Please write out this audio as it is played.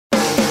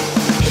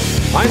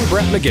I'm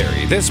Brett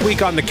McGarry. This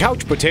week on The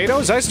Couch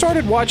Potatoes, I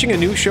started watching a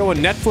new show on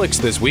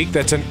Netflix this week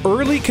that's an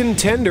early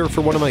contender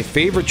for one of my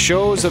favorite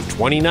shows of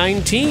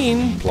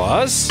 2019.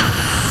 Plus...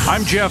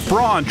 I'm Jeff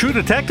Braun. True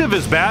Detective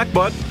is back,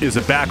 but is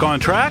it back on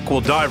track?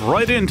 We'll dive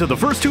right into the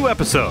first 2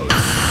 episodes.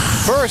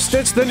 First,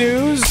 it's the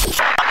news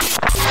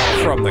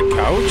from the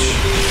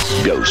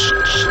couch. Ghosts.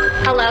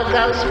 Hello,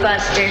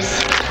 Ghostbusters.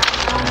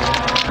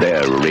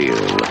 They're real.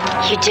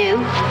 You do?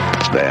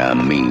 They're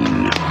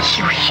mean.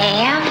 You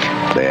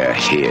have? They're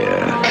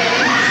here.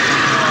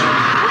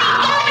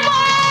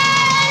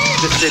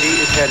 The city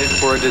is headed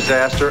for a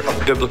disaster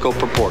of biblical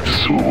proportions.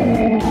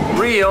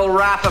 Real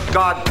wrath of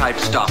God type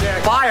stuff.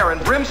 Fire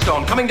and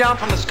brimstone coming down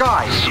from the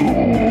skies.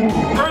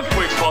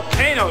 Earthquakes,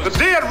 volcanoes, the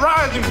dead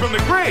rising from the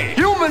grave.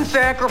 Human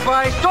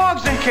sacrifice,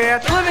 dogs and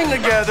cats living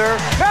together.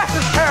 Mass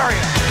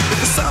hysteria.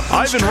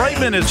 Ivan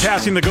Reitman is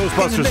passing the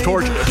Ghostbusters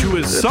torch to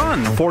his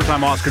son,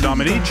 4-time Oscar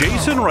nominee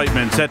Jason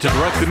Reitman, set to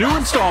direct the new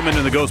installment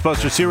in the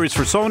Ghostbusters series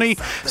for Sony,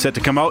 set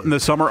to come out in the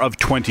summer of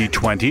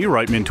 2020.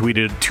 Reitman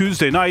tweeted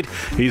Tuesday night,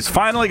 "He's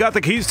finally got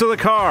the keys to the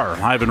car."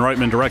 Ivan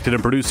Reitman directed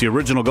and produced the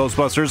original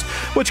Ghostbusters,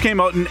 which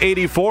came out in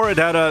 '84. It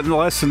had a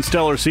less than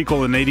stellar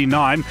sequel in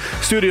 '89.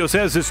 Studio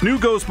says this new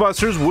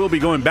Ghostbusters will be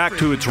going back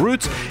to its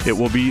roots. It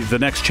will be the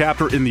next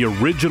chapter in the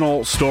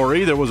original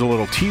story. There was a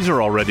little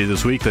teaser already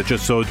this week that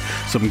just showed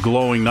some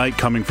glowing night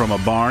coming from a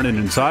barn, and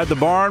inside the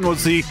barn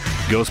was the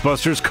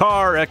Ghostbusters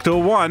car,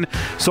 Ecto-1.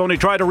 Sony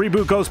tried to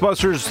reboot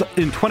Ghostbusters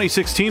in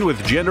 2016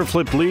 with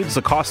gender-flipped leads.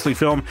 The costly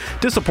film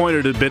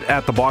disappointed a bit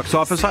at the box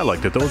office. I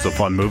liked it, though. It was a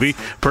fun movie.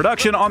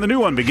 Production on the new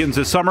one begins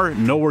this summer.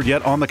 No word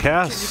yet on the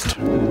cast.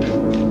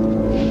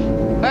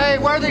 Hey,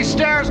 where'd these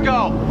stairs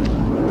go?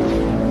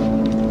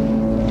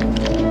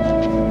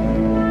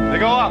 They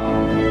go up.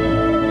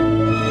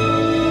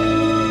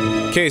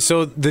 Okay,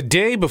 so the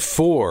day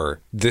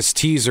before this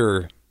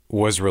teaser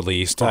was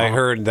released, I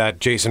heard that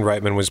Jason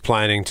Reitman was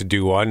planning to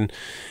do one,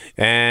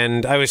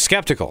 and I was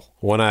skeptical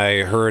when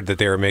I heard that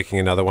they were making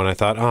another one. I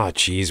thought, oh,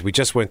 geez, we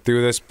just went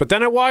through this. But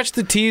then I watched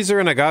the teaser,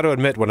 and I got to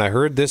admit, when I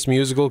heard this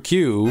musical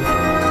cue...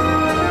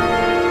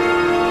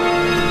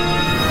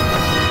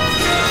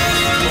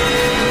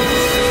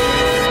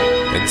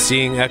 and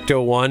seeing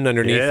Ecto-1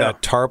 underneath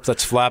that tarp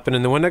that's flapping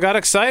in the wind, I got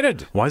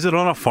excited. Why is it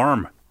on a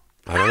farm?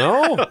 I don't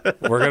know.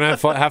 We're going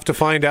to have to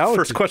find out.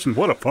 First question,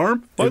 what, a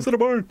farm? Why is it a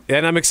barn?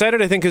 And I'm excited,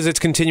 I think, because it's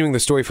continuing the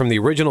story from the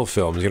original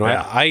films. You know,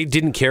 I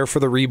didn't care for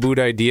the reboot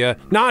idea,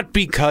 not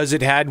because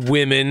it had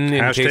women,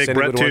 in case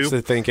anyone wants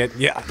to think it.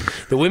 Yeah,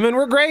 the women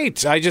were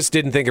great. I just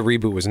didn't think a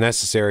reboot was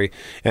necessary.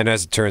 And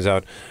as it turns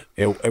out,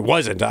 it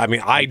wasn't. I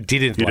mean, I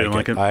didn't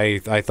like it.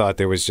 I thought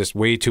there was just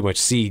way too much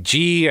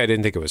CG. I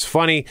didn't think it was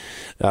funny.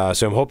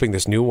 So I'm hoping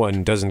this new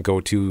one doesn't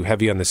go too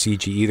heavy on the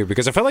CG either,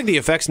 because I felt like the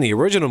effects in the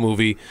original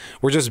movie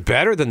were just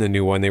better than the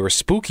new one. They were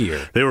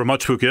spookier. They were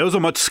much spookier. It was a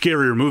much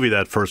scarier movie,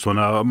 that first one.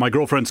 My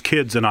girlfriend's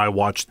kids and I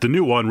watched the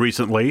new one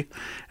recently,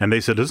 and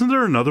they said, "Isn't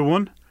there another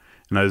one?"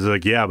 And I was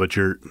like, "Yeah, but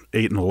you're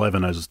 8 and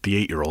 11." I was the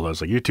 8-year-old. I was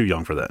like, "You're too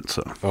young for that."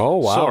 So, oh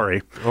wow,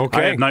 sorry. Okay,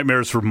 I had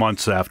nightmares for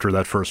months after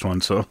that first one.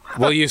 So,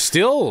 well, you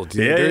still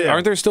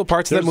aren't there still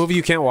parts of that movie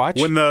you can't watch?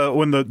 When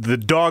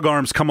the dog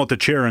arms come out the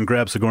chair and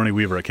grab Sigourney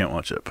Weaver, I can't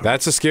watch it.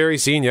 That's a scary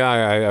scene. Yeah,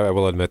 I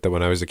will admit that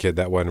when I was a kid,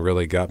 that one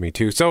really got me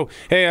too. So,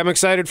 hey, I'm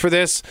excited for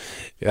this.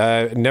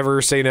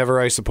 Never say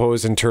never, I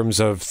suppose, in terms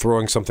of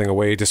throwing something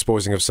away,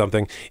 disposing of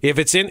something. If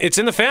it's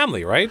in the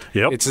family, right?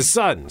 Yep, it's his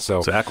son. So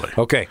exactly.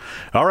 Okay,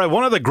 all right.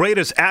 One of the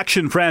greatest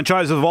action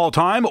franchises of all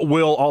time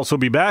will also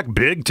be back,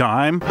 big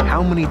time.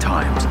 How many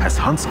times has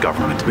Hunt's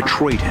government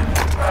betrayed him,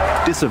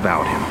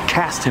 disavowed him,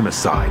 cast him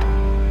aside?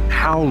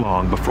 How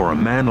long before a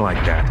man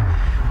like that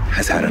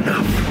has had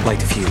enough? Light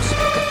the fuse.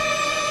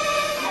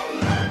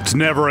 It's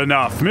never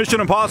enough.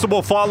 Mission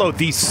Impossible Fallout,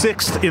 the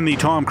 6th in the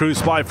Tom Cruise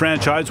spy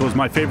franchise, was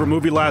my favorite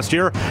movie last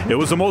year. It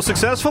was the most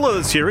successful of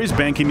the series,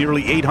 banking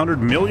nearly $800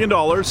 million,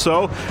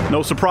 so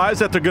no surprise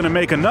that they're going to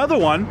make another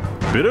one.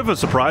 Bit of a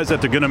surprise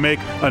that they're going to make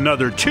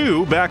another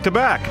 2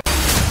 back-to-back.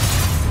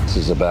 This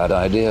is a bad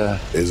idea.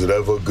 Is it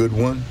ever a good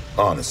one?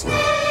 Honestly.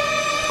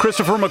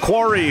 Christopher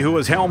McQuarrie, who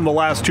has helmed the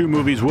last 2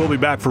 movies, will be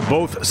back for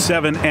both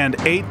 7 and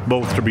 8,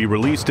 both to be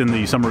released in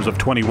the summers of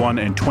 21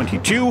 and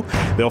 22.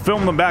 They'll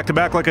film them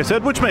back-to-back, like I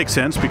said, which makes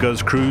sense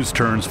because Cruise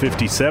turns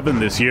 57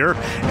 this year.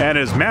 And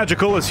as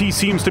magical as he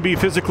seems to be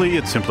physically,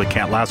 it simply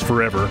can't last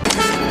forever.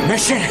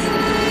 Mission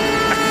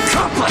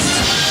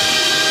accomplished!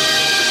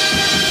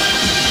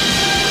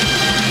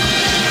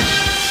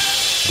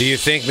 Do you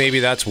think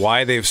maybe that's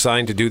why they've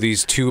signed to do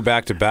these 2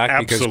 back-to-back?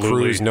 Because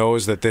Cruise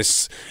knows that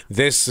this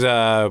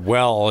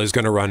well is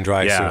going to run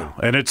dry soon.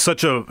 And it's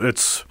such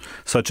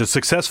a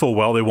successful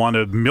well. They want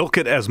to milk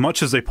it as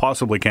much as they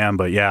possibly can.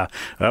 But yeah,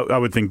 I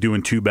would think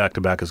doing 2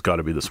 back-to-back has got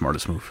to be the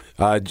smartest move.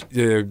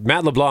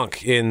 Matt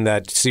LeBlanc in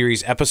that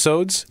series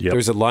Episodes,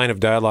 there's a line of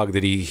dialogue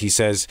that he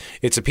says,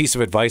 it's a piece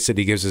of advice that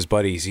he gives his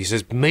buddies. He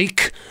says,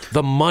 make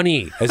the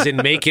money, as in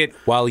make it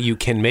while you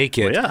can make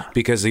it,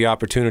 because the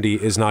opportunity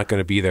is not going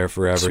to be there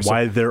forever. That's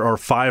why there are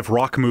 5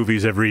 Rock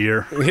movies every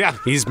year. Yeah,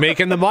 he's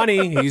making the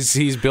money.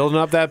 He's building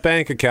up that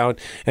bank account,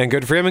 and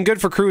good for him, and good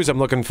for Cruise. I'm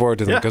looking forward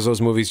to them because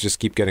those movies just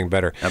keep getting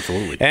better.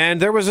 Absolutely.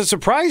 And there was a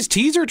surprise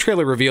teaser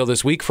trailer reveal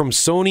this week from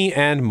Sony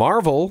and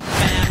Marvel.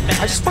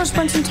 I just want to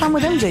spend some time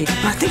with MJ.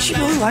 I think she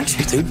really likes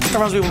me, dude. That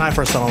reminds me when I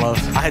first fell in love.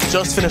 I had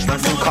just finished my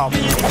film called...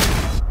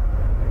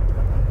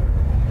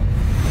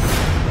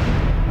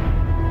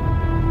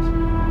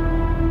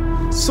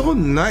 So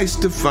nice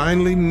to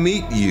finally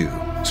meet you,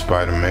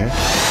 Spider-Man.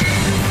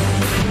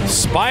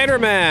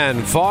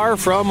 Spider-Man Far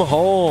From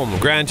Home.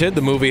 Granted,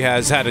 the movie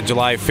has had a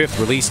July 5th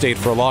release date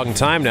for a long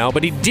time now,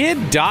 but he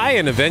did die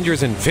in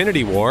Avengers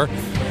Infinity War.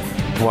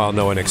 While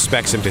no one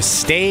expects him to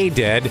stay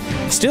dead,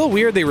 still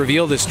weird they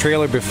reveal this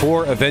trailer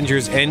before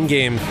Avengers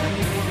Endgame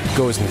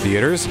goes in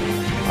theaters,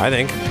 I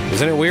think.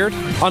 Isn't it weird?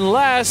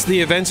 Unless the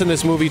events in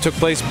this movie took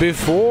place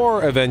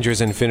before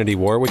Avengers Infinity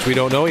War, which we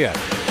don't know yet.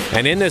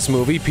 And in this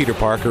movie, Peter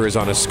Parker is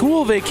on a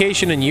school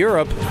vacation in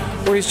Europe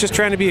where he's just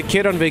trying to be a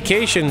kid on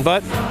vacation,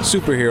 but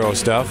superhero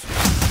stuff.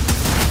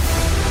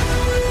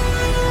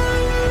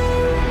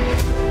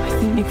 I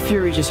think Nick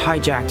Fury just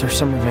hijacked our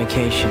summer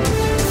vacation.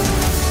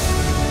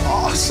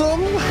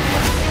 Awesome!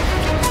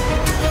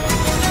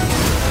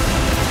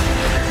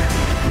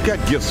 You got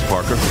gifts,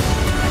 Parker,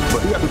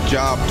 but you have a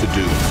job to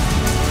do.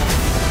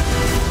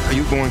 Are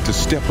you going to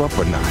step up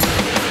or not?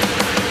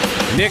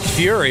 Nick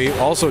Fury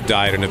also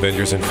died in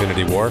Avengers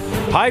Infinity War.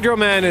 Hydro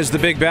Man is the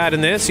big bad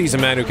in this. He's a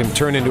man who can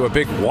turn into a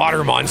big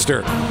water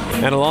monster.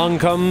 And along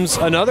comes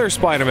another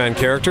Spider-Man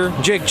character.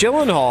 Jake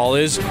Gyllenhaal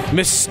is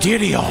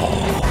Mysterio.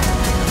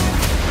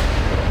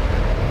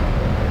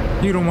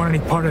 You don't want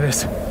any part of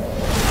this.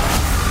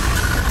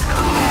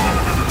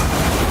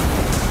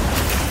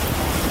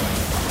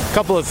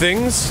 Couple of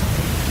things.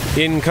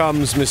 In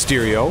comes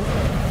Mysterio.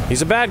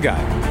 He's a bad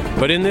guy.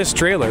 But in this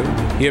trailer,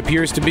 he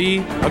appears to be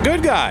a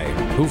good guy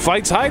who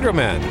fights Hydro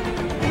Man.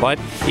 But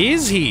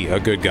is he a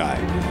good guy?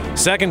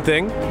 Second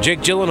thing, Jake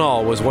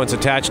Gyllenhaal was once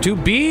attached to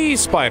be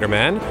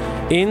Spider-Man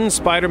in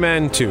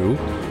Spider-Man 2,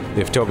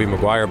 if Tobey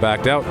Maguire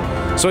backed out.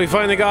 So he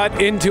finally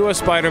got into a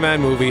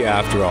Spider-Man movie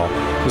after all.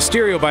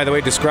 Mysterio, by the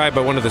way, described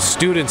by one of the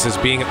students as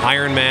being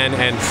Iron Man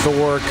and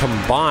Thor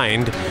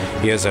combined.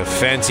 He has a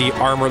fancy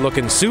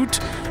armor-looking suit,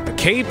 a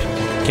cape,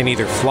 can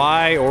either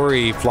fly or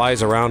he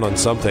flies around on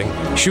something,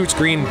 shoots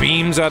green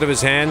beams out of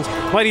his hands,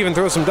 might even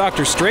throw some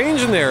Doctor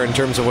Strange in there in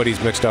terms of what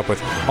he's mixed up with.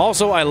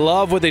 Also, I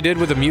love what they did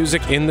with the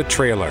music in the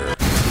trailer.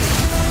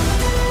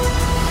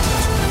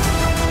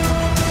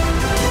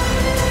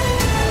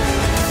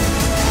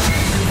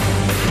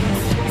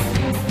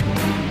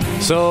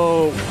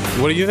 So,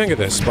 what do you think of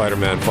this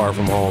Spider-Man Far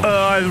From Home?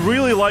 I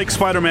really like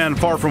Spider-Man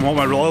Far From Home.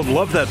 I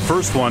love that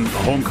first one,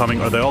 Homecoming.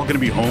 Are they all going to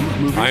be home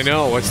movies? I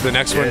know. What's the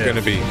next one going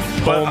to be?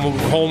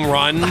 Home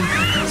Run?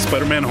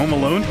 Spider-Man Home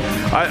Alone?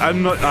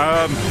 I'm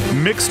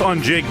mixed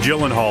on Jake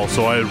Gyllenhaal,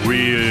 so I'm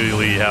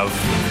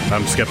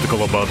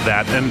skeptical about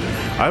that. And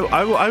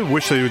I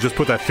wish they would just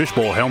put that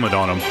fishbowl helmet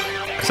on him.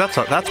 Because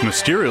that's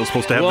Mysterio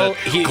supposed to have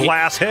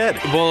glass head.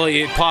 Well,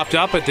 it popped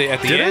up at the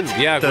end.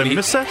 Yeah, did I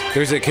miss that?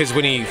 Because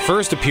when he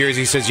first appears,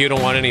 he says, "You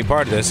don't want any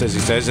part of this," as he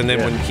says, and then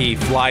when he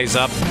flies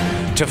up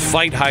to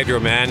fight Hydro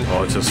Man,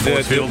 it's his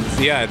force field.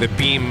 The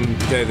beam.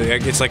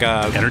 It's like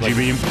a energy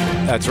beam.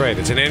 That's right.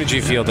 It's an energy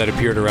field that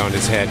appeared around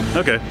his head.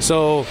 Okay.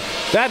 So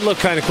that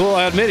looked kind of cool.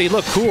 I admit he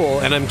looked cool,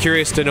 and I'm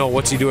curious to know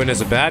what's he doing as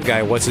a bad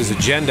guy. What's his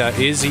agenda?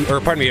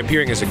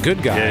 Appearing as a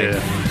good guy?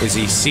 Yeah. Is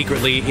he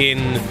secretly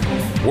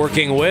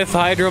working with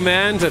Hydro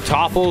Man to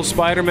topple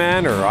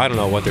Spider-Man, or I don't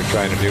know what they're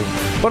trying to do.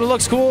 But it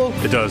looks cool.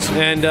 It does.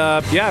 And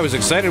I was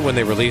excited when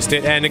they released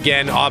it. And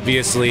again,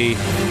 obviously,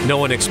 no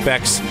one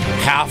expects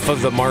half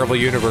of the Marvel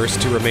Universe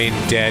to remain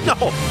dead.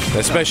 No.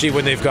 Especially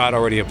when they've got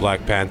already a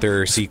Black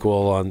Panther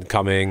sequel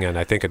coming, and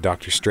I think a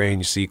Doctor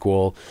Strange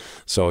sequel.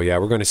 So yeah,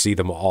 we're going to see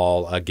them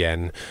all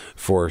again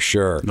for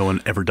sure. No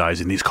one ever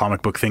dies in these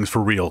comic book things for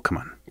real. Come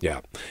on.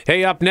 Yeah.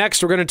 Hey, up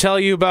next, we're going to tell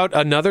you about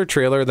another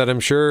trailer that I'm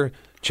sure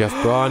Jeff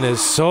Braun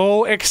is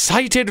so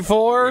excited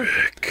for.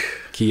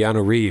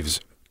 Keanu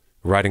Reeves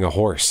riding a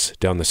horse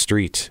down the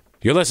street.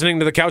 You're listening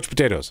to The Couch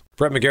Potatoes.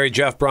 Brett McGarry,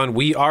 Jeff Braun,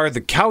 we are The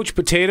Couch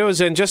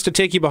Potatoes, and just to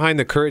take you behind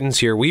the curtains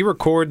here, we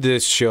record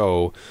this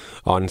show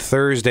on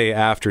Thursday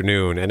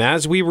afternoon, and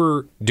as we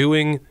were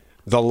doing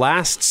the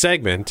last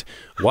segment,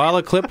 while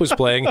a clip was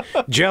playing,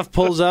 Jeff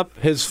pulls up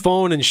his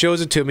phone and shows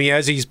it to me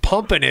as he's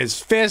pumping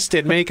his fist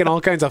and making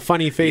all kinds of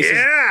funny faces.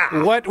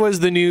 Yeah! What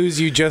was the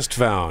news you just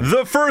found?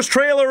 The first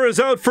trailer is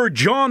out for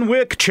John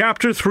Wick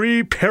Chapter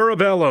 3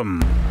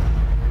 Parabellum.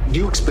 Do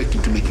you expect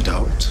him to make it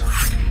out?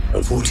 A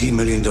 $14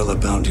 million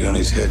bounty on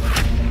his head.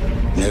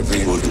 And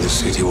everyone in the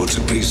city wants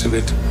a piece of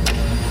it.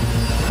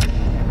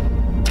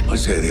 I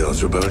say the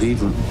odds are about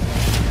even.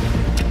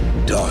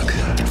 Doc,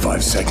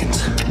 5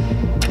 seconds.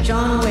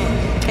 John Wick,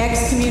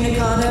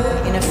 excommunicado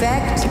in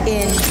effect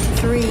in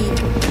 3,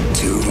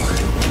 2,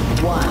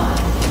 1.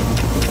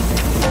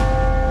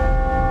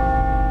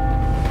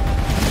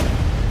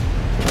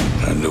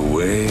 And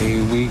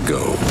away we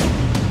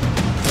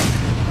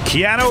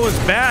Keanu is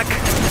back.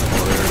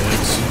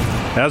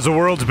 As the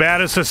world's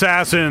baddest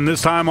assassin,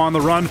 this time on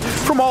the run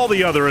from all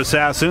the other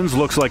assassins.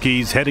 Looks like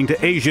he's heading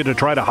to Asia to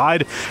try to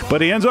hide,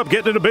 but he ends up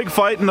getting in a big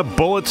fight and the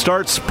bullets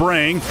start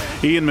spraying.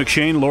 Ian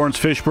McShane, Lawrence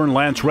Fishburne,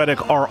 Lance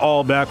Reddick are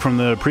all back from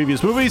the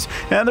previous movies,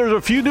 and there's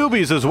a few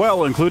newbies as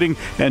well, including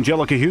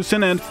Angelica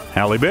Houston and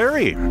Halle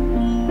Berry.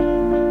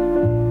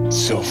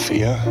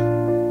 Sophia,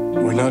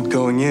 we're not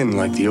going in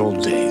like the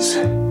old days.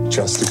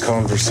 Just a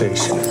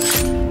conversation.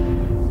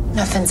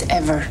 Nothing's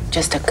ever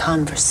just a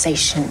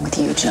conversation with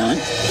you, John.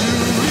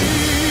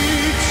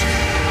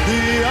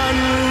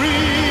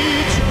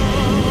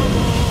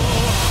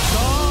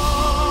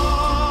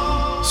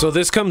 So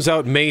this comes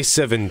out May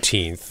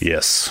 17th.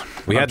 Yes.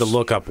 We had to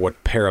look up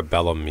what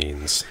parabellum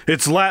means.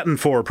 It's Latin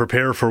for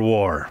prepare for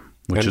war,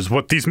 which is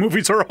what these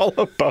movies are all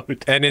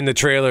about. And in the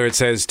trailer it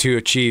says to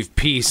achieve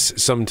peace,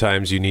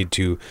 sometimes you need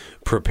to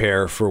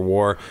prepare for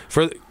war.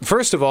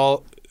 First of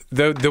all,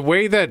 the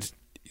way that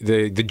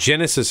the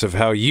genesis of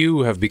how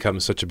you have become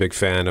such a big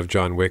fan of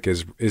John Wick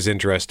is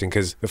interesting,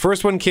 because the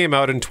first one came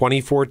out in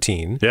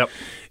 2014. Yep.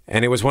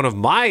 And it was one of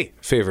my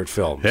favorite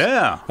films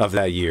of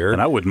that year.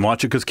 And I wouldn't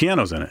watch it because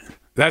Keanu's in it.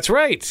 That's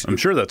right. I'm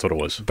sure that's what it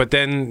was. But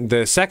then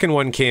the second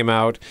one came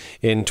out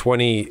in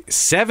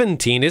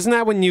 2017. Isn't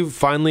that when you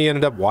finally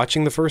ended up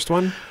watching the first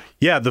one?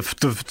 Yeah,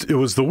 it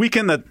was the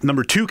weekend that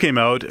number 2 came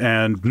out,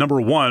 and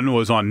number 1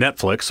 was on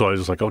Netflix. So I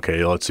was just like,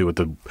 okay, let's see what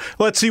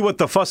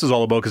the fuss is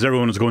all about, because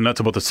everyone was going nuts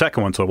about the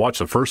second one. So I watched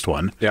the first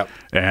one,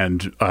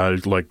 and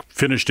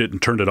finished it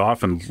and turned it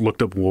off and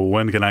looked up, well,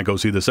 when can I go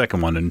see the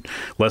second one? And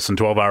less than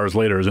 12 hours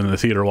later, I was in the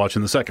theater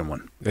watching the second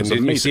one. And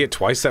didn't you see it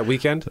twice that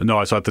weekend? No,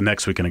 I saw it the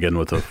next weekend again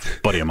with a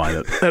buddy of mine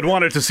that had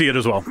wanted to see it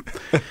as well.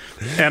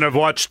 And I've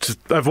watched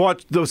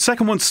the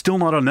second one's still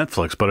not on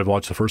Netflix, but I've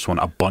watched the first one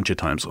a bunch of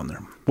times on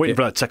there. Waiting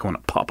for that second one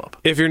to pop up.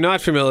 If you're not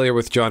familiar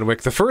with John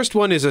Wick, the first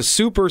one is a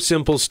super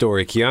simple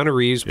story. Keanu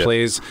Reeves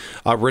plays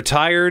a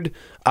retired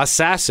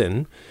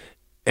assassin,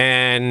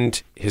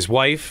 and his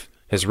wife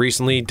has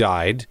recently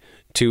died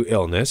to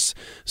illness.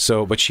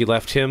 But she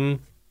left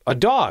him a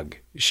dog.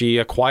 She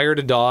acquired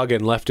a dog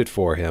and left it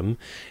for him,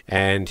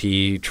 and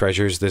he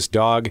treasures this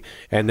dog.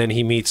 And then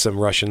he meets some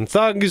Russian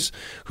thugs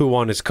who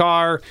want his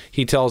car.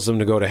 He tells them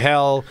to go to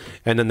hell,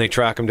 and then they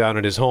track him down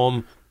at his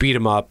home, beat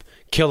him up,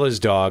 kill his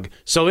dog.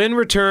 So in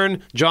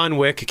return, John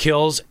Wick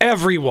kills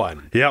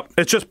everyone. Yep.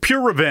 It's just pure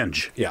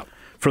revenge. Yeah.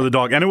 For the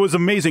dog. And it was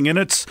amazing. And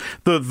it's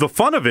the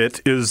fun of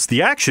it is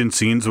the action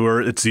scenes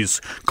where it's these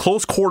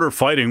close quarter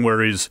fighting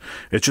where it's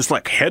just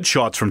like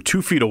headshots from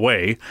 2 feet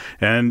away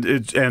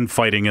and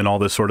fighting and all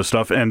this sort of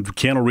stuff. And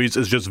Keanu Reeves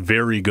is just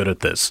very good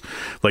at this.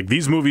 Like,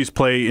 these movies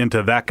play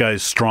into that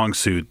guy's strong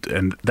suit,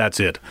 and that's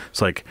it.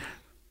 It's like,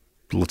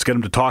 let's get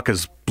him to talk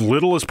as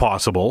little as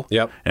possible.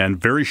 Yep. And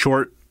very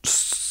short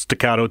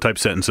staccato type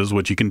sentences,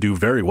 which he can do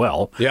very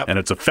well, and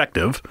it's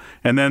effective.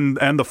 And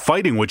the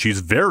fighting, which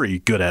he's very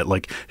good at.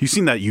 Like, you've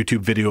seen that YouTube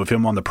video of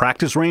him on the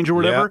practice range or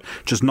whatever,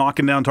 just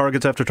knocking down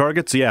targets after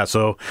targets. Yeah.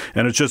 So,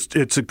 and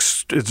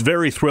it's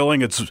very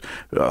thrilling. It's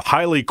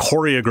highly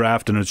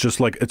choreographed, and it's just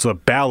like it's a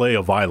ballet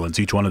of violence,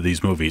 each one of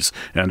these movies.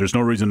 And there's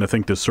no reason to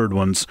think this third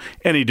one's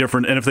any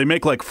different. And if they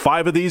make like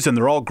 5 of these and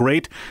they're all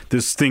great,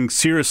 this thing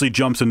seriously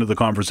jumps into the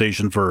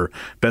conversation for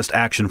best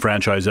action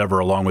franchise ever,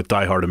 along with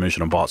Die Hard and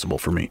Mission Impossible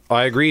for me.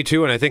 I agree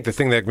too, and I think the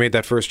thing that made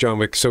that first John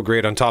Wick so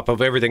great, on top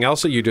of everything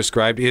else that you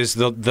described, is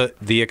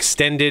the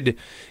extended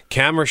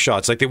camera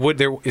shots. Like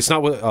it's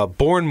not a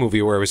Bourne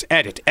movie where it was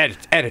edit.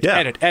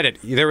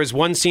 There was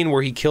one scene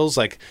where he kills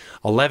like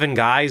 11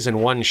 guys in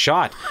one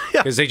shot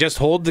because they just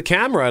hold the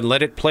camera and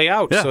let it play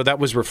out. Yeah. So that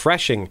was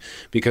refreshing,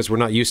 because we're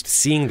not used to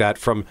seeing that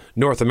from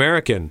North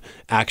American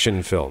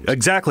action films.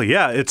 Exactly.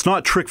 Yeah, it's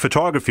not trick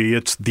photography.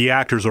 It's the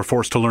actors are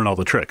forced to learn all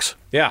the tricks.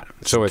 Yeah,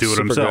 so it's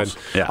super good.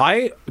 Yeah.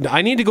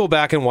 I need to go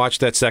back and watch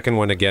that second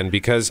one again,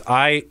 because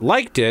I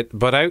liked it,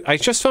 but I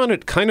just found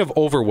it kind of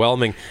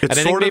overwhelming. And I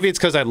think maybe it's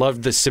because I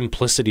loved the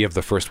simplicity of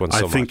the first one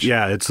so much.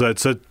 I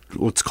think,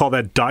 let's call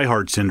that Die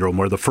Hard syndrome,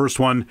 where the first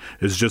one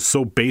is just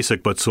so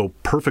basic but so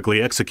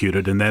perfectly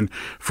executed, and then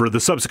for the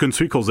subsequent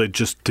sequels they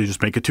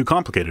just make it too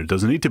complicated. It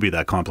doesn't need to be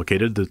that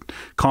complicated. The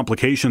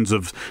complications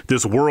of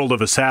this world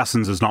of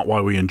assassins is not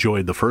why we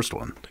enjoyed the first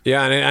one.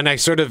 Yeah, and I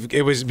sort of,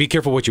 it was be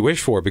careful what you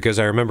wish for, because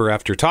I remember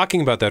after talking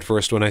about that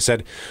first one, I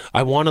said,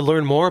 I want to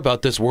learn more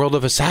about this world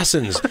of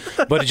assassins.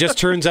 But it just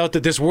turns out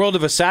that this world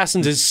of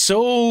assassins is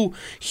so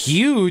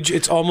huge,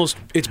 it's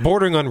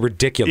bordering on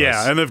ridiculous.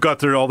 Yeah, and they've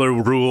got all their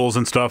rules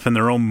and stuff and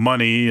their own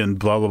money and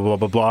blah, blah, blah,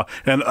 blah, blah.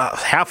 And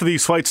half of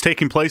these fights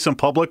taking place in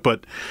public,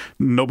 but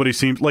nobody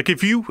seems... Like,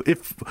 if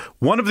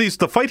one of these...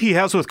 The fight he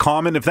has with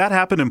Common, if that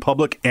happened in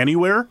public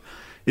anywhere,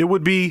 it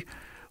would be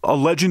a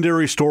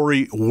legendary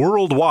story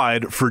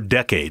worldwide for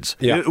decades.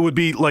 Yeah. It would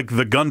be like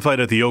the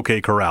gunfight at the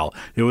OK Corral.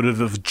 It would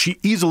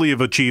easily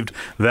have achieved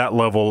that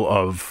level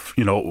of,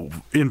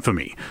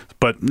 infamy.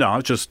 But no,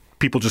 it's just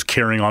people just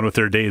carrying on with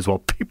their days while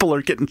people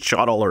are getting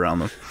shot all around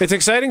them. It's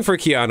exciting for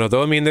Keanu,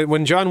 though. I mean,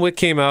 when John Wick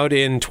came out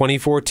in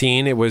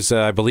 2014, it was,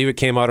 I believe it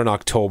came out in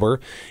October.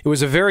 It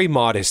was a very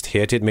modest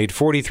hit. It made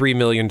 $43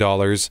 million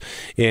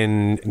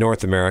in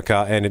North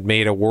America, and it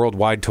made a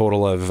worldwide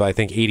total of, I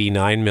think,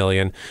 $89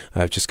 million.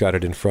 I've just got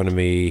it in front of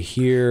me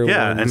here.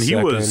 Yeah, and he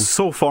was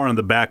so far on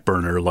the back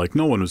burner, like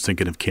no one was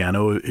thinking of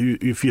Keanu.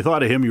 If you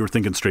thought of him, you were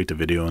thinking straight to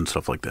video and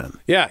stuff like that.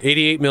 Yeah,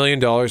 $88 million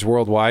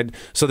worldwide.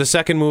 So the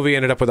second movie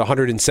ended up with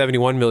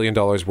 $171 million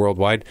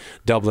worldwide,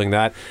 doubling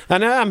that.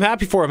 And I'm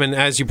happy for him. And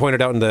as you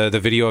pointed out in the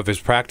video of his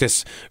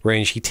practice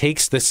range, he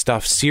takes this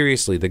stuff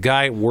seriously. The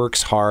guy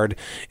works hard.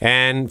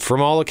 And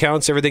from all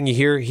accounts, everything you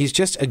hear, he's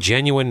just a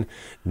genuine,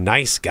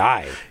 nice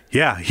guy.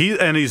 Yeah,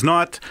 he's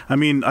not, I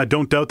mean, I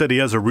don't doubt that he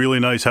has a really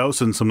nice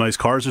house and some nice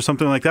cars or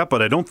something like that,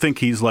 but I don't think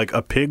he's like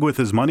a pig with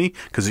his money,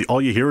 because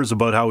all you hear is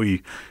about how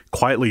he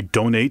quietly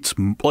donates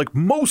like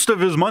most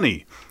of his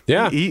money.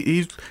 Yeah.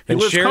 He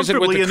lives shares it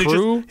with comfortably the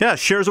crew.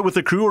 Shares it with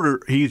the crew, or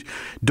he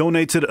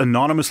donates it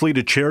anonymously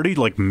to charity,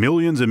 like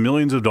millions and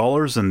millions of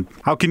dollars. And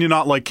how can you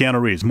not like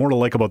Keanu Reeves? More to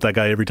like about that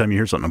guy every time you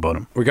hear something about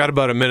him. We got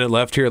about a minute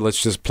left here.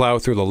 Let's just plow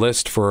through the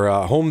list for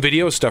home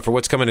video stuff, or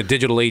what's coming to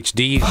digital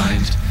HD.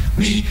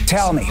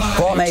 Tell me,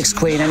 what makes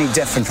Queen any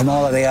different from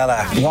all of the other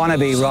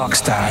wannabe rock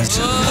stars?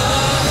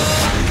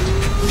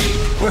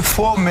 We're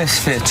four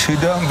misfits who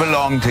don't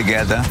belong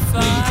together,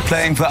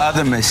 playing for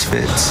other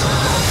misfits.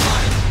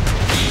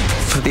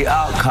 For the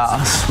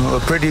outcasts, we're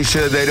pretty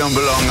sure they don't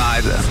belong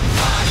either.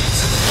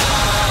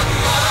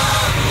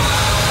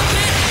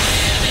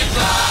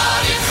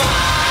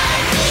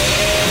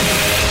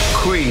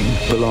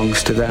 Queen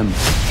belongs to them.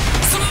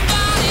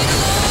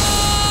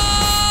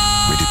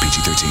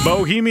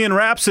 Bohemian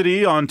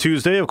Rhapsody on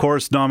Tuesday, of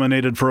course,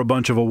 nominated for a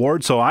bunch of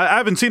awards. So I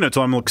haven't seen it,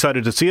 so I'm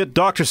excited to see it.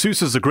 Dr.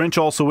 Seuss's The Grinch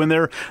also in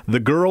there. The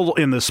Girl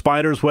in the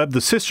Spider's Web,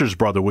 The Sister's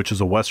Brother, which is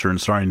a Western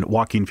starring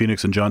Joaquin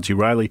Phoenix and John C.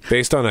 Reilly.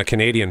 Based on a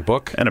Canadian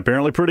book. And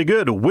apparently pretty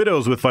good.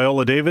 Widows with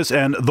Viola Davis,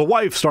 and The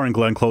Wife starring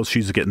Glenn Close.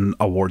 She's getting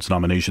awards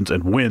nominations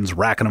and wins,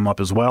 racking them up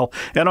as well.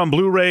 And on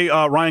Blu-ray,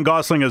 Ryan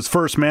Gosling as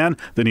First Man,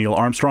 the Neil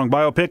Armstrong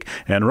biopic,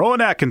 and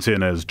Rowan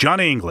Atkinson as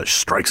Johnny English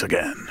strikes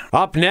again.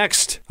 Up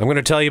next, I'm going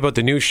to tell you about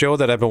the new show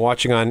that I've been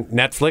watching on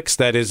Netflix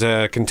that is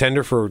a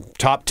contender for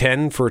top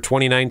 10 for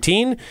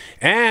 2019,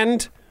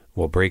 and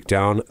we'll break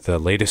down the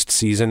latest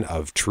season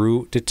of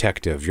True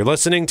Detective. You're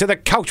listening to The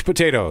Couch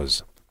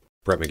Potatoes.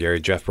 Brett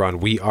McGarry, Jeff Braun,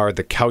 we are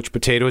The Couch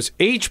Potatoes.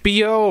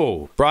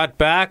 HBO brought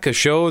back a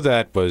show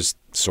that was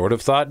sort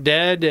of thought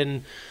dead,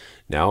 and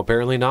now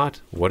apparently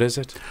not. What is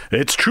it?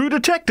 It's True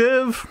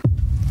Detective.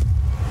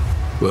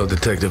 Well,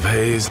 Detective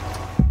Hayes,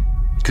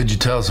 could you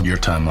tell us your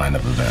timeline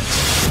of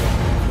events?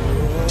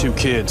 2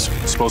 kids,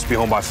 supposed to be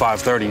home by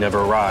 5:30,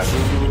 never arrived.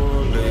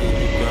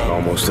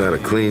 Almost had a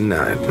clean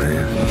night,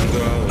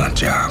 man. My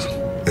job,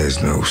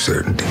 there's no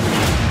certainty.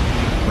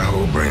 My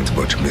whole brain's a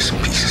bunch of missing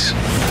pieces.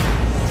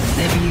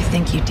 Whatever you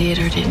think you did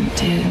or didn't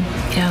do,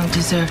 you don't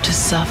deserve to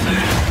suffer.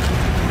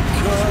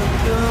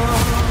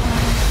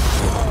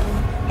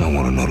 I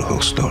want to know the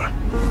whole story.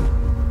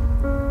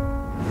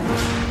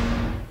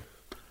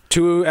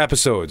 2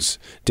 episodes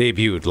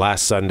debuted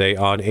last Sunday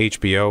on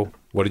HBO.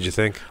 What did you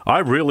think? I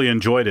really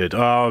enjoyed it.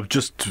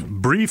 Just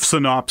brief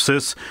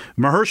synopsis.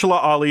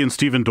 Mahershala Ali and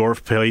Stephen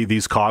Dorff play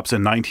these cops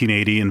in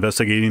 1980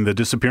 investigating the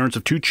disappearance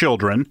of 2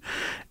 children.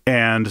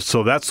 And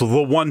so that's the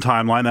one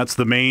timeline. That's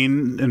the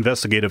main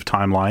investigative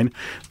timeline.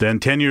 Then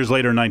 10 years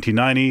later, in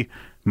 1990,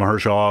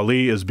 Mahershala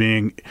Ali is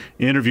being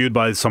interviewed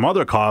by some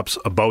other cops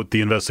about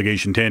the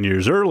investigation 10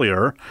 years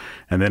earlier.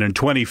 And then in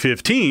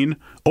 2015,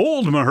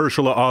 old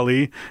Mahershala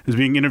Ali is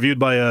being interviewed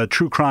by a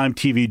true crime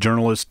TV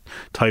journalist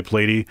type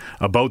lady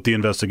about the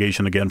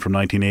investigation again from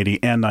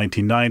 1980 and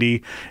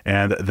 1990.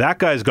 And that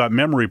guy's got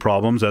memory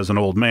problems as an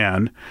old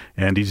man.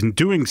 And he's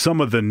doing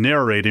some of the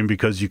narrating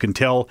because you can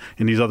tell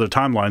in these other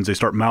timelines they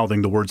start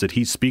mouthing the words that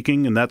he's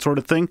speaking and that sort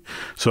of thing.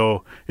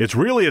 So it's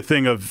really a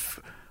thing of...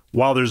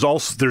 While there's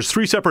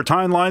 3 separate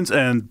timelines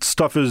and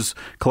stuff is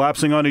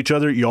collapsing on each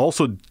other, you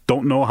also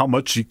don't know how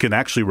much you can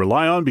actually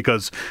rely on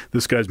because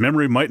this guy's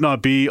memory might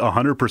not be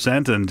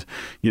 100%, and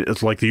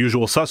it's like the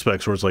usual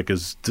suspects where it's like,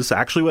 is this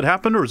actually what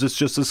happened, or is this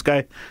just this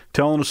guy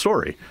telling a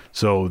story?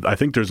 So I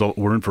think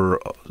we're in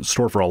for a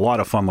store for a lot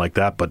of fun like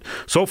that. But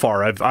so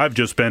far, I've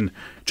just been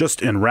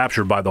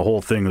enraptured by the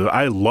whole thing.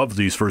 I love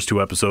these first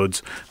 2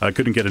 episodes. I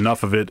couldn't get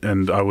enough of it,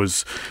 and I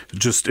was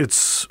just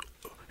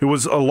It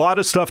was a lot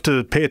of stuff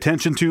to pay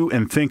attention to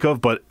and think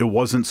of, but it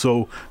wasn't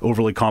so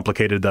overly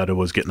complicated that it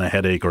was getting a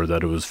headache or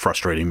that it was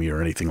frustrating me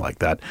or anything like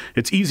that.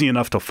 It's easy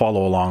enough to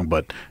follow along,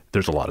 but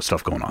there's a lot of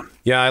stuff going on.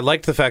 Yeah, I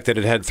liked the fact that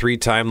it had 3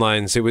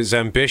 timelines. It was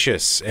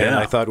ambitious, and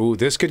I thought, ooh,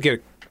 this could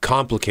get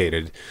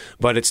complicated,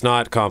 but it's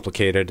not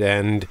complicated.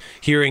 And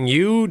hearing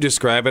you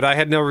describe it, I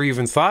had never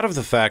even thought of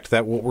the fact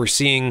that what we're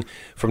seeing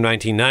from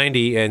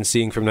 1990 and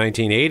seeing from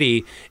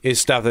 1980 is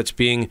stuff that's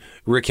being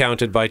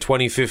recounted by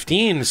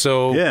 2015.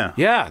 So,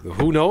 yeah,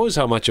 who knows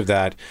how much of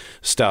that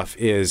stuff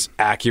is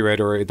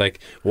accurate, or like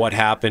what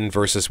happened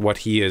versus what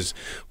he is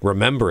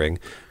remembering.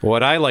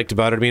 What I liked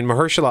about it, I mean,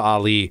 Mahershala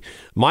Ali,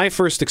 my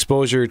first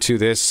exposure to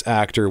this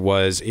actor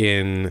was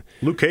in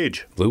Luke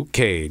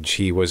Cage.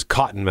 He was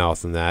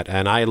Cottonmouth in that,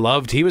 and I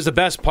loved, he was the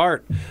best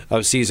part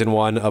of season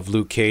 1 of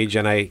Luke Cage,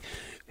 and I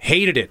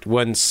hated it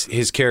once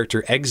his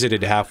character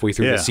exited halfway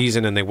through the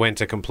season and they went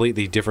a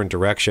completely different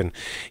direction.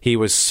 He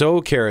was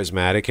so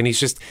charismatic, and he's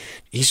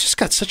just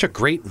got such a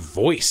great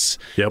voice.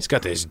 He's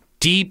got this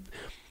deep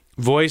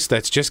voice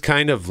that's just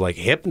kind of like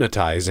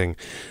hypnotizing,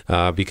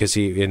 because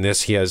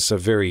he has a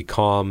very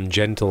calm,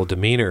 gentle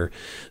demeanor.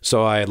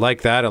 So I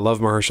like that. I love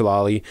Mahershala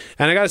Ali,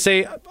 and I gotta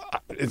say,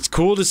 it's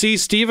cool to see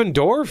Stephen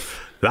Dorff.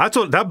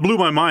 That blew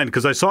my mind,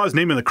 because I saw his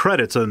name in the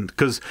credits, and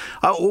because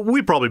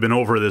we've probably been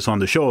over this on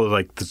the show,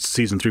 like the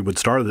season 3 would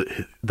start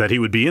that he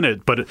would be in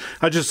it, but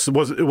I just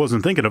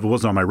wasn't thinking of it.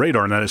 Wasn't on my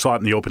radar, and then I saw it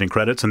in the opening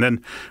credits, and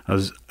then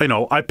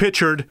I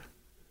pictured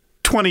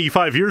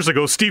 25 years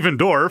ago Stephen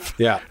Dorff,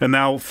 and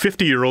now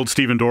 50-year-old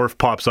Stephen Dorff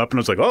pops up, and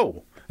it's like,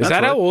 oh, is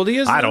that how old he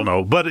is? I don't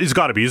know, but he's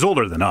got to be. He's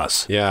older than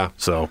us. Yeah.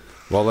 So,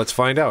 well, let's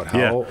find out.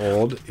 How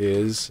old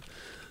is?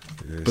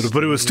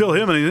 But it was still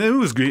him,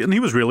 and he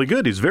was really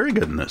good. He's very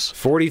good in this.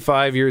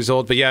 45 years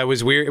old, but yeah, it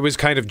was weird. It was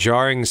kind of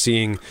jarring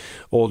seeing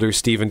older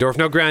Stephen Dorff.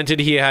 Now, granted,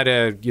 he had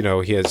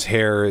he has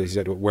hair. He's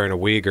wearing a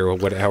wig or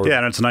whatever. Yeah,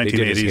 and it's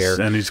 1980s,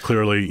 and he's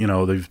clearly,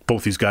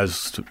 both these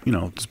guys,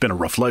 it's been a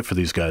rough life for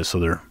these guys, so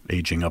they're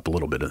aging up a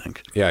little bit, I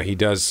think. Yeah, he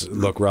does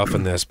look rough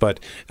in this, but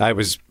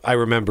I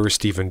remember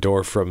Stephen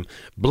Dorff from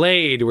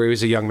Blade, where he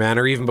was a young man,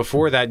 or even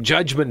before that,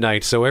 Judgment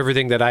Night. So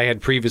everything that I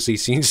had previously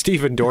seen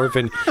Stephen Dorff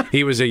in,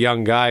 he was a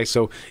young guy.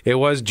 So it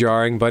was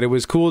jarring, but it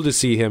was cool to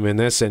see him in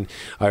this, and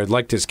I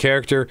liked his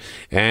character,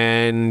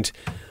 and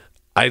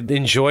I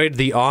enjoyed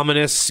the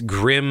ominous,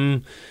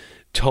 grim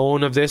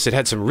tone of this. It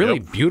had some really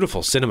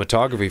beautiful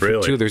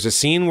cinematography too. There's a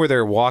scene where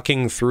they're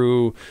walking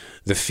through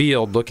the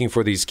field looking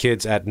for these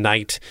kids at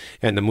night,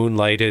 and the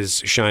moonlight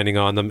is shining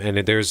on them,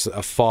 and there's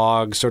a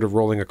fog sort of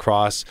rolling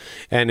across,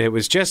 and it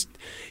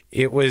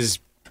was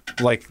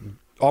like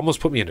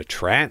almost put me in a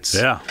trance.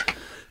 Yeah.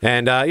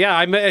 And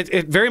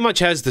it very much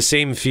has the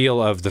same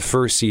feel of the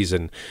first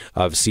season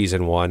of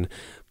season 1.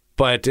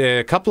 But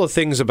a couple of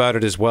things about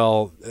it as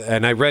well.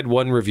 And I read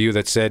one review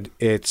that said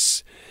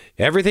it's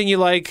everything you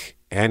like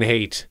and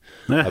hate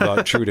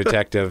about True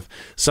Detective.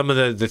 Some of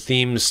the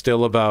themes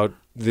still about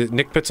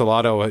Nick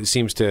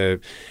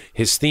Pizzolatto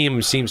his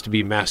theme seems to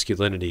be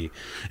masculinity.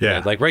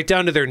 Yeah. Like right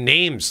down to their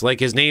names. Like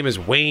his name is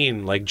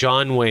Wayne, like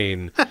John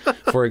Wayne,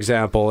 for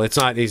example.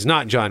 He's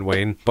not John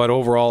Wayne, but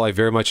overall I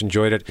very much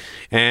enjoyed it.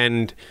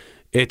 And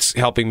it's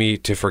helping me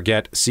to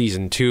forget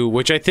season 2,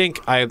 which I think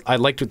I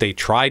liked what they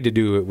tried to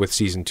do with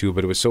season 2,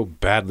 but it was so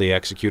badly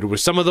executed with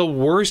some of the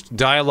worst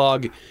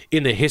dialogue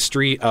in the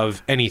history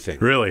of anything.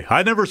 Really?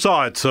 I never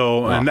saw it,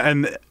 so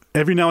and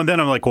every now and then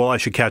I'm like, well, I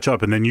should catch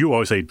up, and then you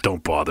always say,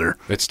 don't bother.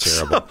 It's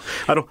terrible.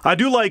 So, I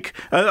do like,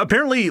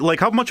 apparently, like,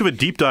 how much of a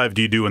deep dive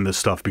do you do in this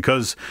stuff?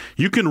 Because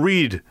you can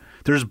read,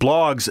 there's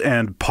blogs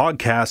and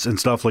podcasts and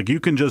stuff, like you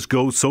can just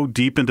go so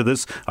deep into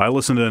this. I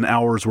listened to an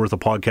hour's worth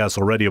of podcasts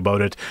already about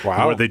it,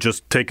 where they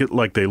just take it,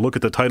 like they look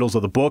at the titles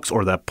of the books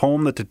or that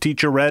poem that the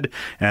teacher read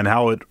and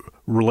how it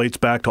relates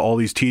back to all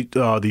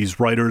these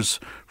writers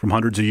from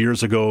hundreds of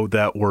years ago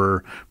that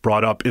were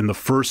brought up in the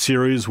first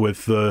series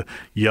with the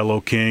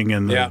Yellow King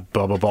and the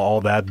blah blah blah,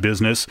 all that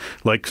business.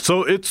 Like,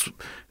 so it's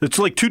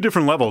like 2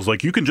 different levels.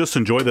 Like, you can just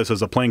enjoy this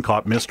as a plain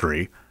cop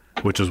mystery,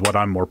 which is what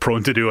I'm more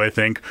prone to do, I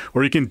think,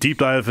 or you can deep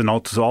dive in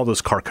all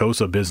this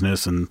Carcosa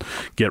business and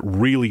get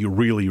really,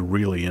 really,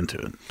 really into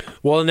it.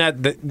 Well,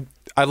 and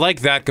I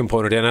like that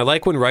component, and I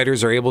like when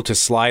writers are able to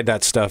slide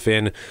that stuff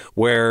in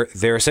where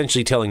they're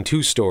essentially telling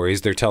 2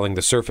 stories. They're telling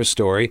the surface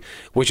story,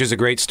 which is a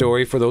great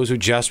story for those who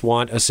just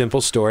want a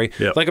simple story.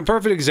 Yep. Like a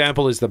perfect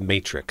example is The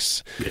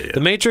Matrix.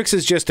 The Matrix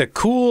is just a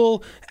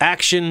cool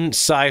action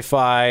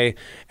sci-fi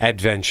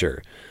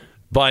adventure.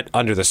 But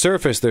under the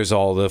surface, there's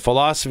all the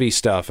philosophy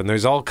stuff, and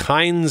there's all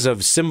kinds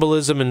of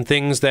symbolism and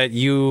things that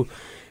you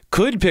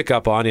could pick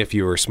up on if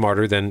you were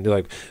smarter than,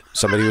 like,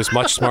 somebody who was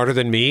much smarter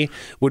than me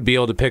would be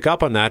able to pick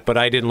up on that. But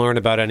I didn't learn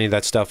about any of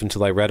that stuff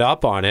until I read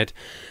up on it.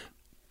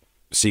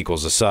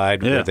 Sequels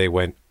aside, where they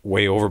went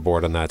way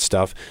overboard on that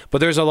stuff. But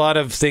there's a lot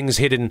of things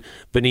hidden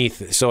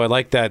beneath. So I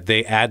like that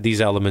they add these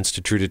elements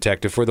to True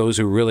Detective for those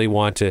who really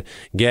want to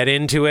get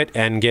into it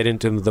and get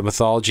into the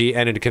mythology.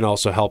 And it can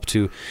also help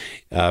to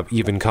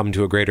even come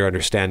to a greater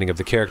understanding of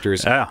the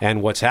characters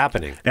and what's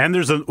happening. And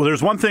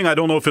there's one thing, I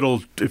don't know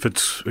if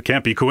it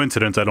can't be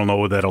coincidence. I don't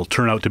know that it'll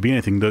turn out to be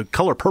anything. The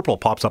color purple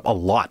pops up a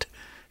lot.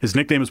 His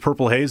nickname is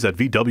Purple Haze. That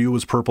VW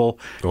was purple.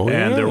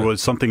 And there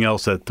was something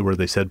else where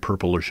they said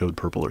purple or showed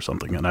purple or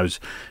something. And I was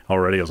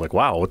like,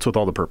 wow, what's with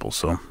all the purples?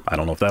 So I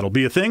don't know if that'll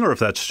be a thing or if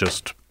that's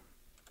just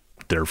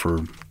there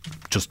for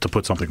just to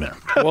put something there.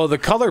 Well, the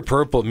color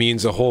purple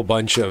means a whole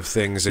bunch of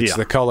things. It's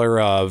the color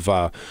of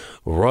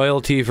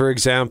royalty, for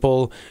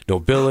example,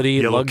 nobility,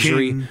 Yellow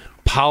luxury, King.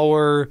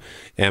 Power,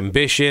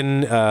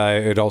 ambition.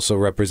 It also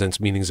represents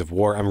meanings of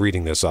war. I'm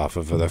reading this off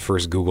of the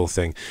first Google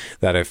thing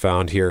that I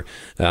found here.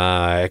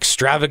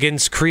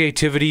 Extravagance,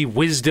 creativity,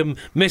 wisdom,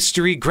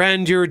 mystery,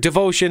 grandeur,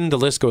 devotion. The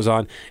list goes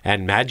on.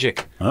 And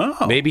magic.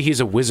 Oh. Maybe he's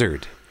a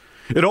wizard.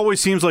 It always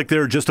seems like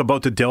they're just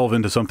about to delve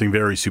into something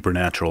very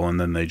supernatural, and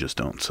then they just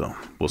don't. So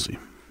we'll see.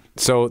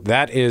 So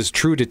that is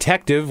True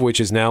Detective, which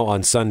is now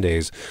on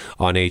Sundays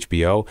on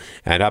HBO.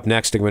 And up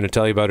next, I'm going to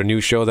tell you about a new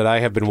show that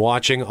I have been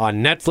watching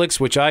on Netflix,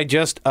 which I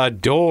just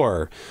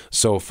adore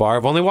so far.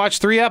 I've only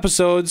watched 3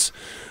 episodes,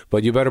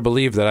 but you better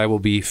believe that I will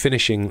be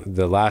finishing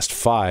the last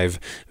 5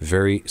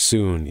 very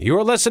soon.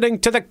 You're listening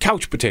to The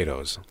Couch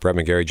Potatoes. Brett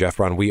McGarry, Jeff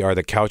Braun, we are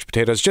The Couch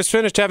Potatoes. Just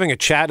finished having a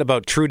chat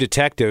about True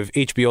Detective,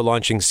 HBO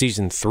launching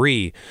Season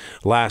 3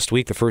 last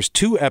week. The first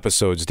 2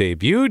 episodes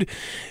debuted,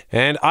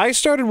 and I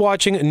started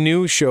watching a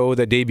new show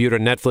that debuted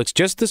on Netflix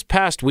just this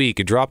past week.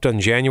 It dropped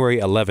on January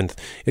 11th.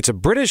 It's a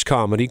British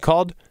comedy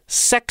called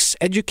Sex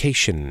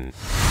Education.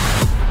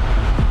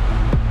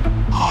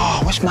 Oh,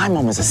 I wish my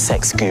mum was a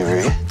sex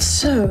guru.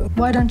 So,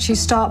 why don't you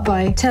start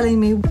by telling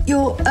me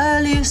your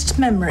earliest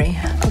memory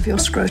of your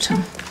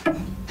scrotum?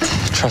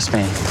 Trust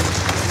me,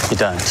 you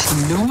don't.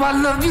 No, I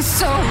love you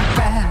so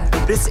bad.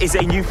 This is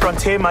a new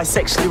frontier, my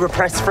sexually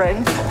repressed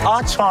friend.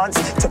 Our chance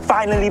to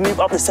finally move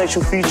up the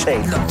social food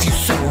chain. Love you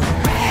so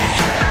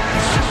bad.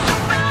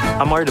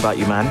 I'm worried about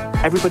you, man.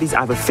 Everybody's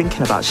either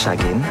thinking about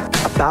shagging,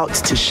 about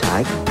to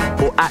shag,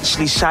 or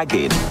actually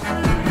shagging.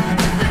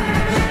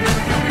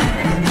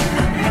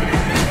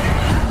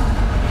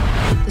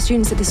 The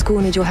students at the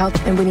school need your help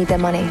and we need their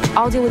money.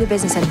 I'll deal with the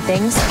business end of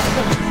things,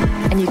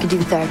 and you can do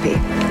the therapy.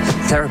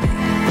 Therapy?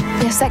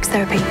 Yeah, sex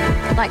therapy.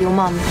 Like your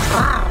mum.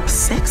 Wow,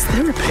 sex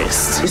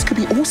therapist. This could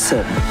be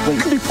awesome. Well,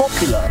 it could be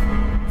popular.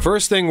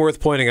 First thing worth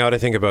pointing out, I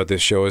think, about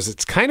this show is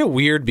it's kind of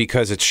weird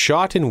because it's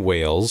shot in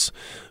Wales.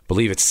 I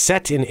believe it's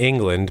set in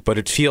England, but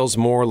it feels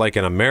more like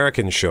an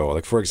American show.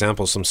 Like, for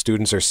example, some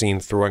students are seen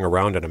throwing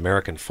around an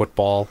American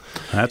football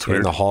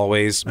in the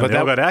hallways. And they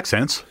all got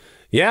accents.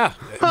 Yeah,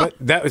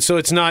 but so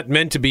it's not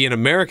meant to be an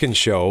American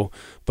show,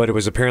 but it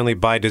was apparently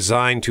by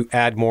design to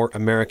add more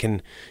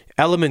American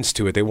elements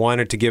to it. They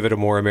wanted to give it a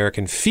more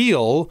American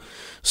feel,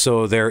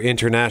 so their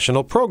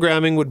international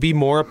programming would be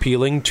more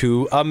appealing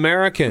to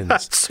Americans.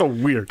 That's so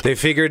weird. They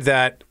figured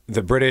that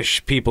the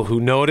British people who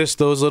noticed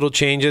those little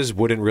changes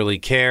wouldn't really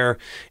care,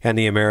 and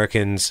the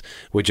Americans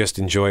would just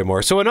enjoy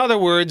more. So in other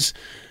words,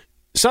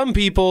 some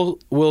people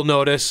will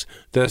notice,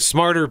 the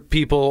smarter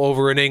people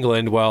over in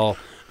England, well,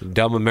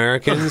 dumb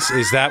Americans.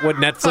 Is that what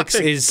Netflix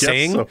is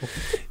saying? So.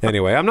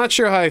 Anyway, I'm not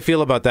sure how I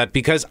feel about that,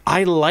 because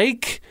I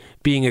like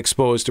being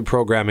exposed to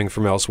programming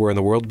from elsewhere in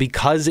the world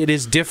because it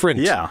is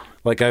different. Yeah.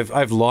 Like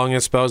I've long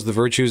espoused the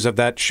virtues of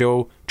that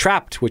show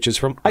Trapped, which is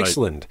from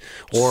Iceland.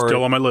 Right. Or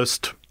still on my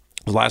list.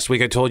 Last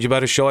week I told you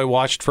about a show I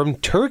watched from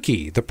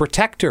Turkey, The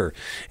Protector,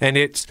 and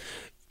it's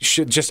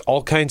just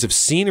all kinds of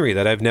scenery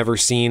that I've never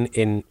seen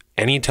in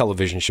any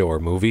television show or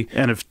movie.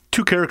 And if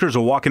 2 characters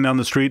are walking down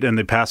the street and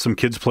they pass some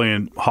kids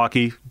playing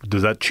hockey,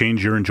 does that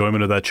change your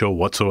enjoyment of that show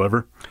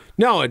whatsoever?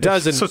 No, it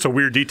doesn't. It's such a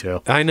weird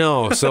detail. I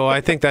know. So I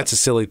think that's a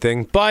silly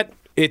thing. But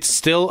it's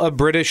still a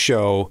British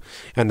show,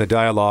 and the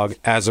dialogue,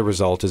 as a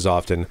result, is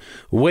often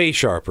way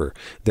sharper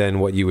than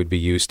what you would be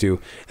used to.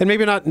 And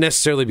maybe not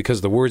necessarily because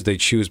of the words they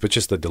choose, but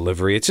just the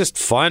delivery. It's just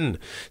fun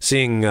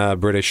seeing a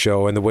British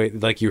show, and the way,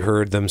 like you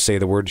heard them say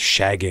the word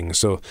shagging.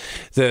 So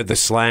the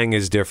slang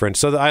is different.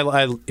 So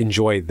I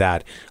enjoy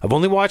that. I've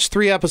only watched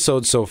 3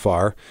 episodes so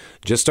far.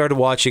 Just started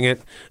watching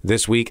it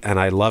this week, and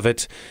I love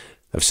it.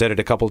 I've said it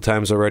a couple of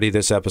times already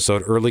this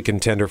episode, early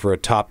contender for a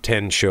top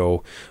 10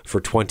 show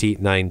for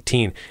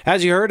 2019.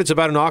 As you heard, it's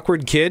about an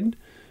awkward kid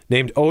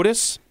named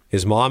Otis.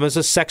 His mom is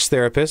a sex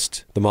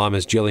therapist. The mom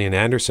is Gillian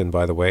Anderson,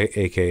 by the way,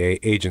 a.k.a.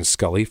 Agent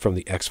Scully from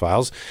The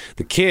X-Files.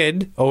 The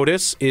kid,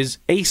 Otis, is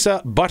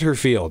Asa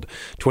Butterfield,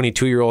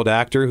 22-year-old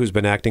actor who's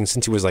been acting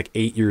since he was like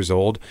 8 years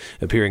old,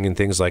 appearing in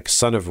things like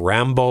Son of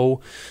Rambo,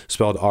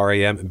 spelled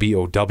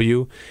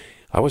R-A-M-B-O-W.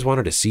 I always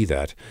wanted to see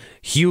that.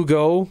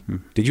 Hugo.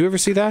 Did you ever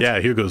see that? Yeah,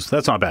 Hugo's.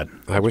 That's not bad.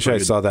 I wish I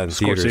saw that in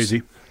theaters.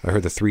 Scorsese. I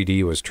heard the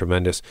 3D was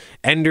tremendous.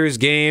 Ender's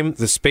Game,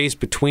 The Space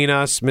Between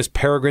Us, Miss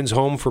Peregrine's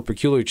Home for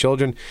Peculiar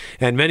Children,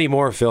 and many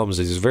more films.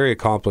 He's a very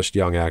accomplished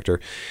young actor.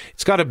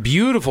 It's got a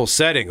beautiful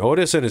setting.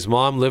 Otis and his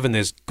mom live in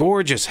this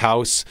gorgeous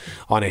house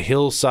on a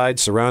hillside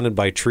surrounded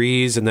by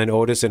trees, and then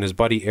Otis and his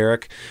buddy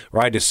Eric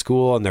ride to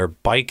school on their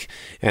bike,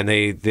 and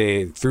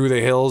they through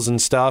the hills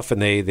and stuff, and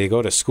they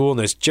go to school, and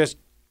there's just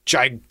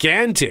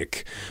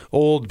gigantic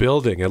old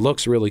building. It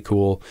looks really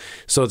cool.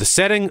 So the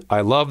setting,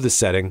 I love the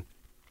setting.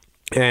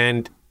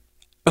 And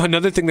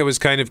another thing that was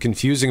kind of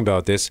confusing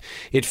about this,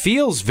 it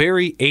feels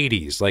very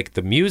 80s. Like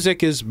the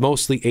music is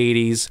mostly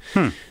 80s.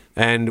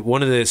 And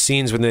one of the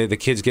scenes when the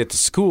kids get to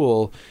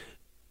school,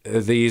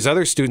 these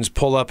other students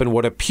pull up in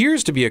what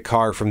appears to be a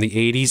car from the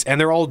 80s,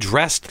 and they're all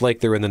dressed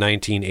like they're in the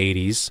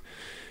 1980s.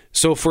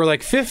 So for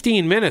like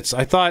 15 minutes,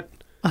 I thought,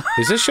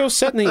 is this show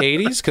set in the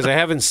 80s? Because I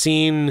haven't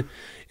seen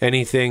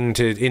anything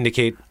to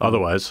indicate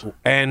otherwise.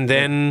 And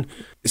then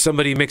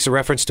somebody makes a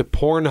reference to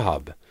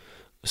Pornhub.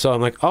 So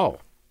I'm like, oh,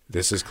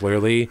 this is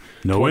clearly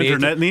no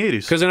internet in the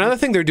 80s. Because another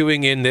thing they're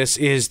doing in this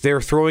is they're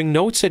throwing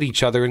notes at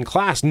each other in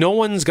class. No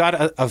one's got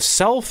a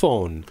cell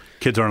phone.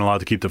 Kids aren't allowed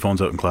to keep their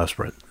phones out in class,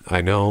 Brett. I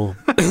know.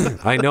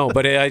 I know.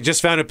 But I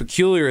just found it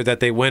peculiar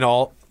that they went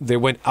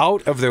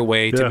out of their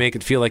way to make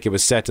it feel like it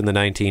was set in the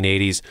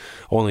 1980s,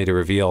 only to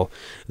reveal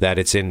that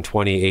it's in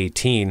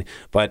 2018.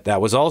 But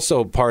that was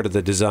also part of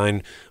the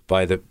design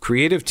by the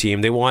creative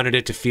team. They wanted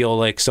it to feel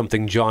like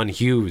something John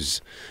Hughes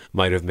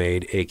might have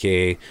made,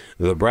 a.k.a.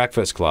 The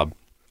Breakfast Club.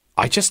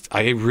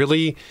 I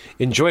really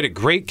enjoyed it.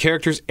 Great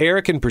characters.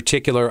 Eric in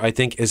particular, I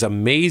think, is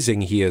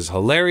amazing. He is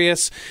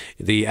hilarious.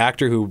 The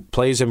actor who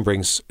plays him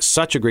brings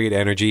such a great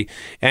energy.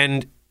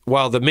 And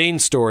while the main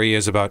story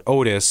is about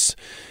Otis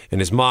and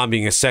his mom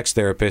being a sex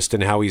therapist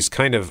and how he's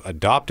kind of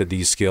adopted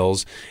these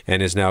skills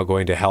and is now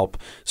going to help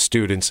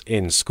students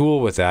in school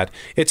with that,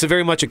 it's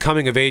very much a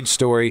coming-of-age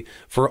story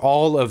for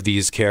all of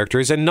these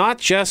characters, and not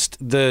just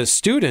the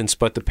students,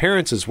 but the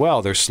parents as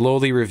well. They're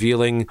slowly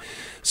revealing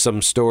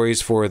some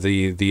stories for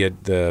the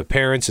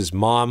parents. His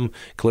mom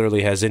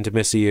clearly has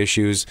intimacy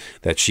issues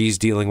that she's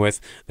dealing with.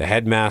 The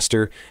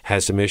headmaster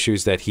has some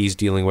issues that he's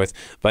dealing with.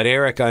 But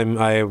Eric,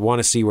 I want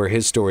to see where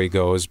his story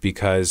goes,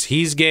 because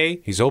he's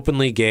gay. He's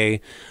openly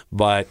gay,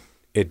 but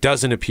it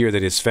doesn't appear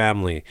that his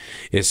family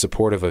is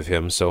supportive of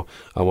him. So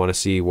I want to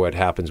see what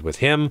happens with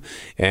him.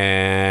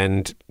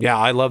 And yeah,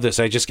 I love this.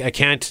 I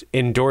can't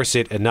endorse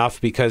it enough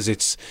because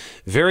it's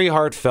very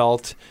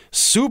heartfelt,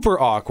 super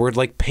awkward,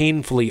 like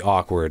painfully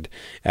awkward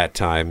at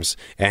times.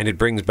 And it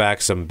brings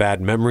back some bad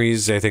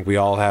memories. I think we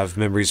all have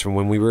memories from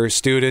when we were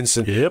students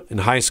and in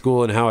high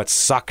school and how it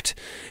sucked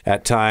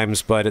at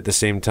times. But at the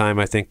same time,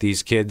 I think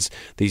these kids,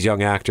 these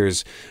young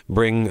actors,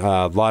 bring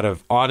a lot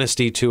of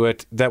honesty to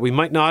it that we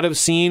might not have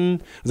seen,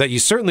 that you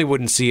certainly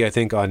wouldn't see, I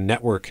think, on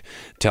network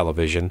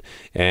television.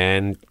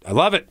 And I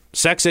love it.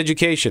 Sex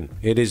Education.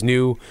 It is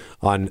new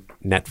on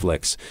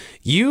Netflix.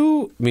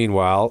 You,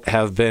 meanwhile,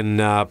 have been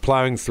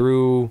plowing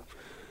through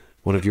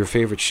one of your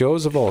favorite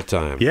shows of all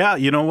time. Yeah,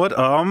 you know what?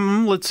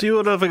 Let's see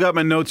what if I got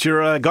my notes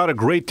here. I got a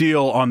great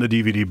deal on the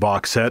DVD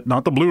box set,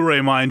 not the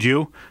Blu-ray, mind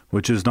you,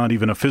 which is not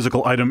even a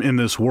physical item in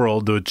this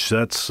world, which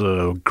that's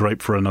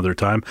gripe for another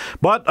time.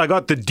 But I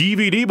got the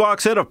DVD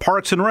box set of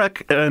Parks and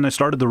Rec, and I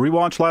started the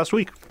rewatch last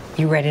week.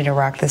 You ready to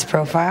rock this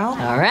profile?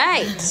 All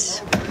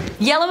right.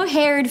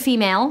 Yellow-haired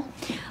female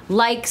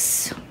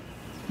likes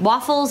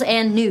waffles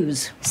and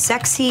news.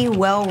 Sexy,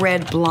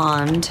 well-read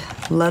blonde,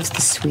 loves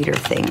the sweeter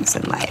things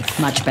in life.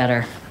 Much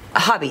better.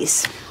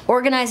 Hobbies.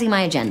 Organizing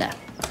my agenda.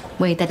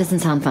 Wait, that doesn't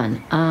sound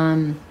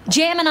fun.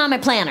 Jamming on my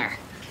planner.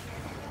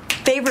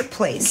 Favorite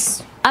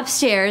place?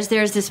 Upstairs,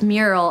 there's this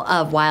mural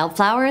of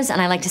wildflowers,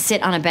 and I like to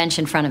sit on a bench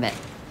in front of it.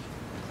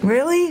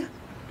 Really?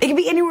 It could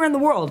be anywhere in the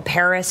world.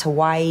 Paris,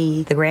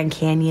 Hawaii, the Grand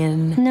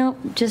Canyon. Nope,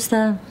 just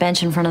the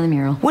bench in front of the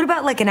mural. What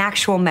about like an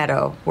actual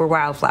meadow where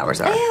wildflowers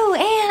are? Ew,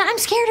 Anne, I'm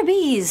scared of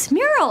bees.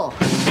 Mural.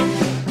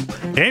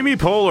 Amy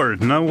Poehler,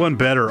 no one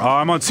better.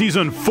 I'm on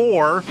season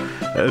 4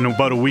 in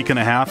about a week and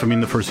a half. I mean,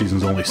 the first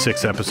season's only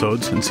 6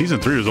 episodes, and season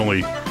 3 was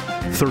only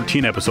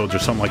 13 episodes or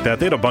something like that.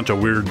 They had a bunch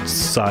of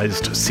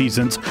weird-sized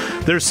seasons.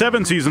 There's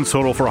 7 seasons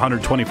total for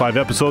 125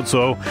 episodes,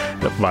 so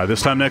by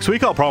this time next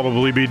week, I'll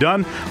probably be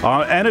done.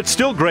 And it's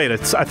still great.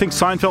 I think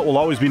Seinfeld will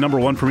always be number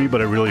 1 for me,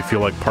 but I really feel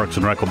like Parks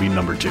and Rec will be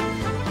number 2.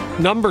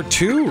 Number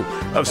 2?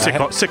 Of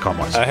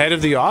sitcom-wise. Ahead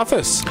of The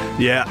Office.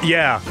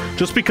 Yeah.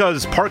 Just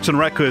because Parks and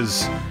Rec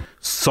is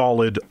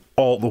solid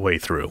all the way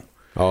through.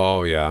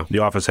 Oh, yeah. The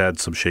Office had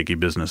some shaky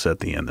business at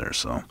the end there,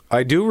 so.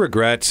 I do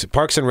regret,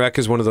 Parks and Rec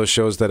is one of those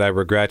shows that I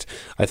regret.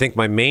 I think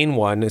my main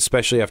one,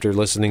 especially after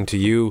listening to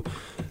you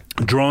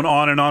drone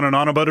on and on and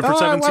on about it for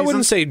 7 seasons? I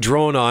wouldn't say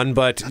drone on,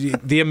 but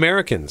The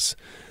Americans.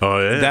 Oh,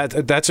 yeah?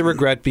 That's a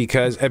regret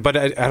because, but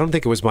I don't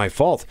think it was my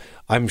fault.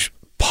 I'm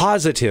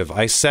positive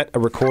I set a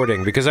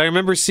recording because I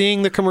remember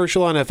seeing the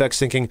commercial on FX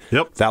thinking,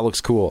 yep, that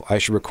looks cool. I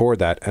should record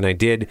that. And I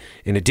did,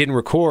 and it didn't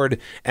record.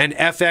 And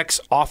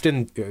FX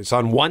often, it's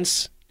on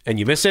once, and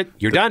you miss it,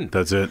 you're done.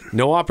 That's it.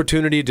 No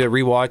opportunity to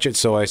rewatch it,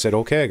 so I said,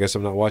 okay, I guess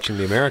I'm not watching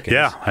The Americans.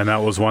 Yeah, and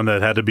that was one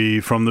that had to be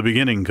from the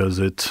beginning because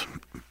it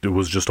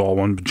was just all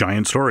one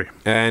giant story.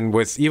 And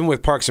even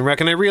with Parks and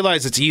Rec, and I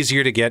realize it's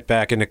easier to get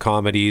back into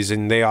comedies,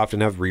 and they often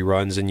have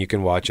reruns, and you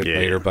can watch it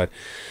later, but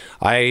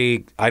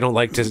I don't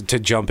like to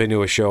jump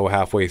into a show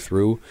halfway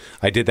through.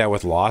 I did that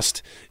with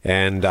Lost,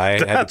 and I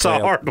had That's to play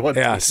a hard one.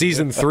 Yeah,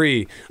 season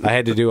 3, I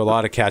had to do a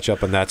lot of catch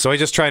up on that. So I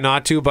just try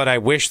not to, but I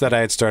wish that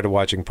I had started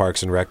watching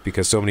Parks and Rec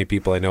because so many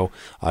people I know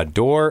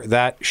adore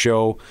that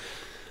show.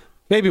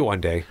 Maybe one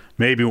day.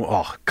 Maybe.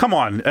 Oh, come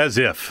on, as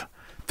if.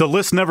 The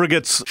list never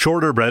gets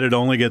shorter, Brett. It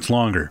only gets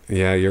longer.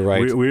 Yeah, you're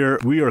right.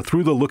 We are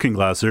through the looking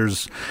glass.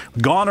 There's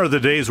gone are the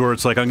days where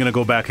it's like, I'm going to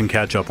go back and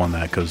catch up on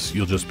that because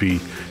you'll just be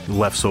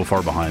left so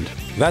far behind.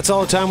 That's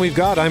all the time we've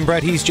got. I'm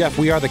Brett. He's Jeff.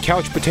 We are the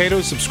Couch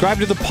Potatoes. Subscribe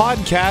to the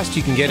podcast.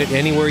 You can get it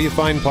anywhere you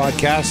find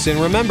podcasts. And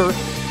remember,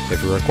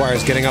 If it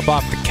requires getting up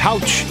off the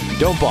couch,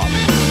 don't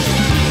bother.